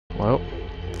Well,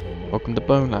 welcome to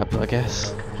Bonelab, I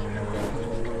guess.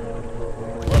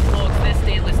 Look, folks, this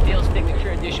stainless steel signature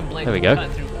edition blade There we go. will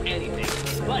cut through anything,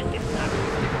 but it's not going to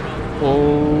stick around.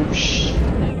 Oh,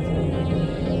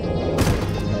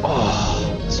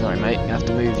 Oh, sorry, mate. I have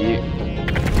to move you.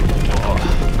 Oh.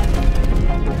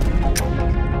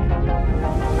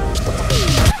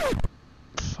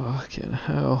 Fucking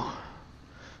hell.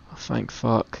 Oh, thank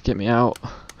fuck. Get me out.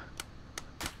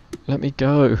 Let me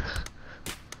go.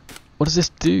 What does this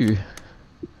do?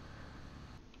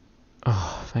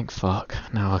 Oh, thank fuck.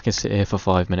 Now I can sit here for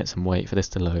 5 minutes and wait for this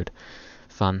to load.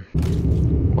 Fun.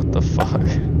 What the fuck?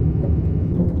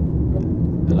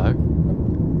 Hello?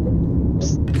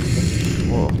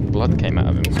 Whoa, blood came out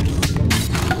of him.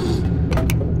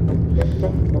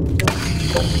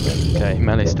 Okay,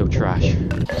 melee's still trash.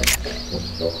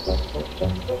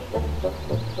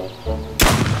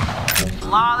 A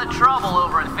lot of trouble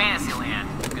over in Fantasyland.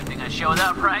 Good thing I showed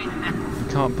up, right? You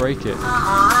can't break it.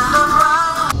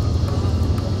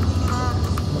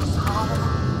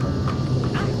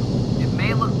 It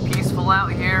may look peaceful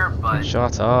out here, but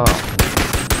Shut up.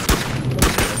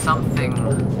 there's something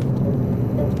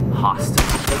hostile.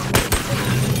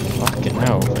 Fucking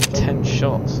hell, 10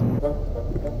 shots.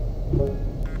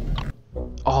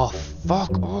 Oh,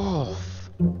 fuck off.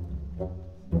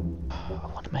 I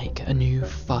want to make a new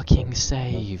fucking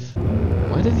save.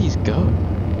 Where did these go?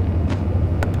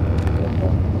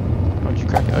 How'd you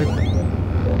crack it open?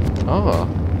 Oh.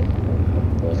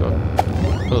 You gotta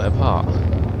pull it apart.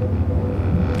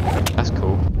 That's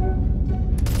cool.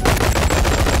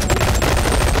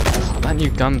 Oh, that new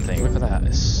gun thing, look at that,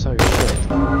 it's so shit.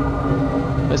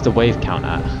 Where's the wave count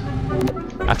at?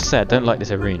 I have to say, I don't like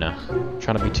this arena. I'm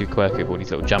trying to be too quirky with all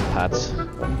these little jump pads.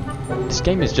 This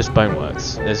game is just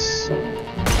Boneworks. There's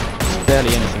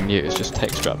barely anything new, it's just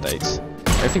texture updates.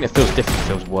 Everything that feels different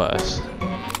feels worse.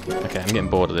 Okay, I'm getting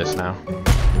bored of this now.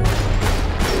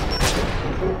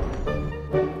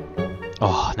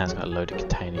 Oh, now it's got to load a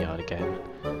container yard again.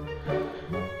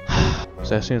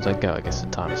 So as soon as I go, I guess the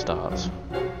timer starts.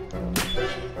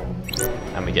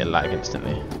 And we get lag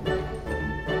instantly.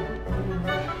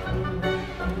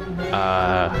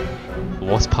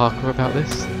 What's parkour about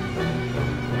this?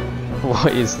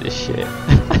 What is this shit?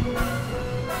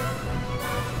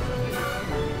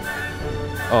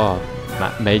 Oh,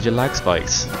 major lag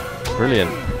spikes.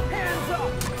 Brilliant.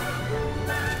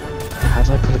 How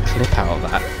did I pull a clip out of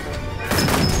that?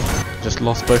 Just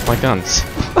lost both my guns.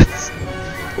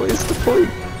 What is the point?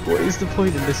 What is the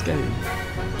point in this game?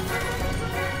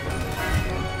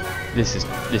 This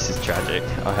is tragic,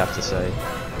 I have to say.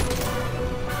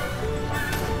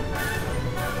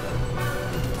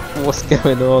 What's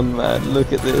going on, man?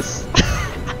 Look at this.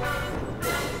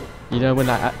 You know when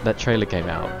that trailer came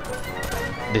out?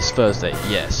 This Thursday,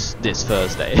 yes, this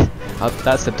Thursday.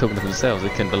 That's them talking to themselves, they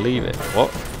couldn't believe it.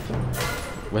 What?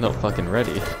 We're not fucking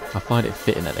ready. I find it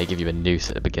fitting that they give you a noose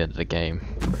at the beginning of the game.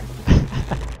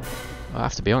 I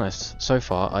have to be honest, so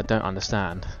far I don't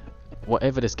understand.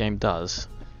 Whatever this game does,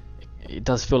 it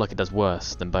does feel like it does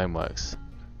worse than Boneworks.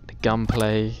 The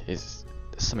gunplay is...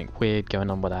 there's something weird going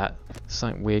on with that.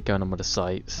 Something weird going on with the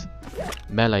sights.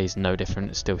 Melee's no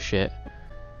different, it's still shit.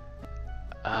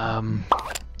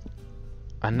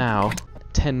 And now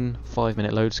 10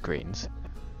 5-minute load screens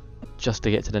just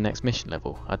to get to the next mission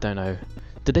level. I don't know.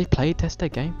 Did they play test their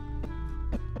game?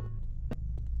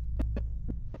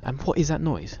 And what is that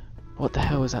noise? What the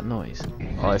hell is that noise?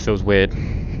 Oh, it feels weird.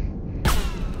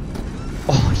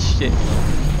 Oh shit.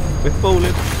 We're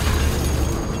falling.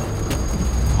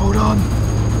 Hold on.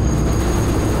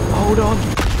 Hold on.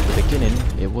 At the beginning,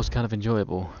 it was kind of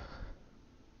enjoyable.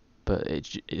 But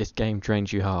this game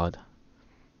drains you hard.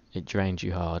 It drains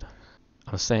you hard.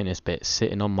 I'm saying this bit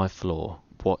sitting on my floor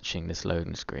watching this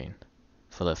loading screen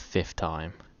for the 5th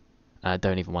time. And I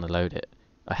don't even want to load it.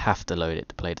 I have to load it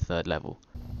to play the 3rd level.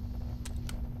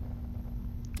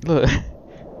 Look.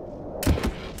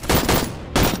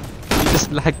 You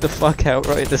just lagged the fuck out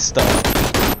right at the start.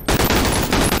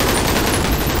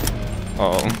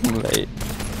 Oh, mate.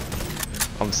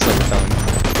 I'm so done.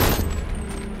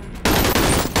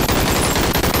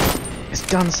 This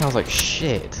gun sounds like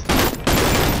shit.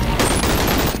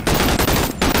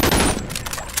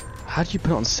 How do you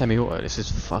put it on semi-auto? This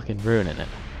is fucking ruining it.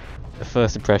 The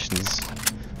first impressions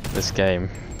of this game,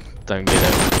 don't get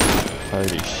it.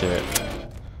 Holy shit.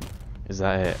 Is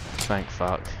that it? Thank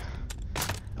fuck.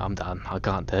 I'm done. I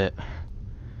can't do it.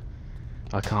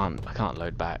 I can't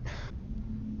load back.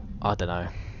 I don't know.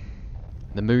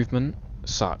 The movement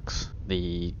sucks.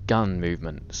 The gun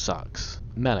movement sucks.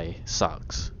 Melee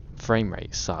sucks. Frame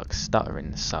rate sucks.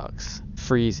 Stuttering sucks.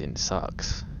 Freezing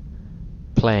sucks.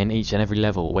 playing each and every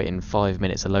level, waiting 5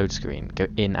 minutes a load screen, go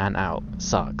in and out,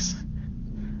 sucks.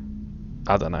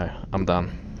 I don't know. I'm done.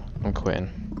 I'm quitting.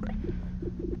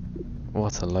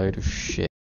 What a load of shit.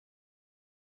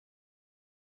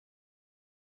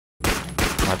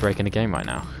 Am I breaking the game right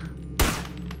now?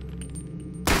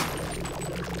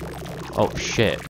 Oh shit.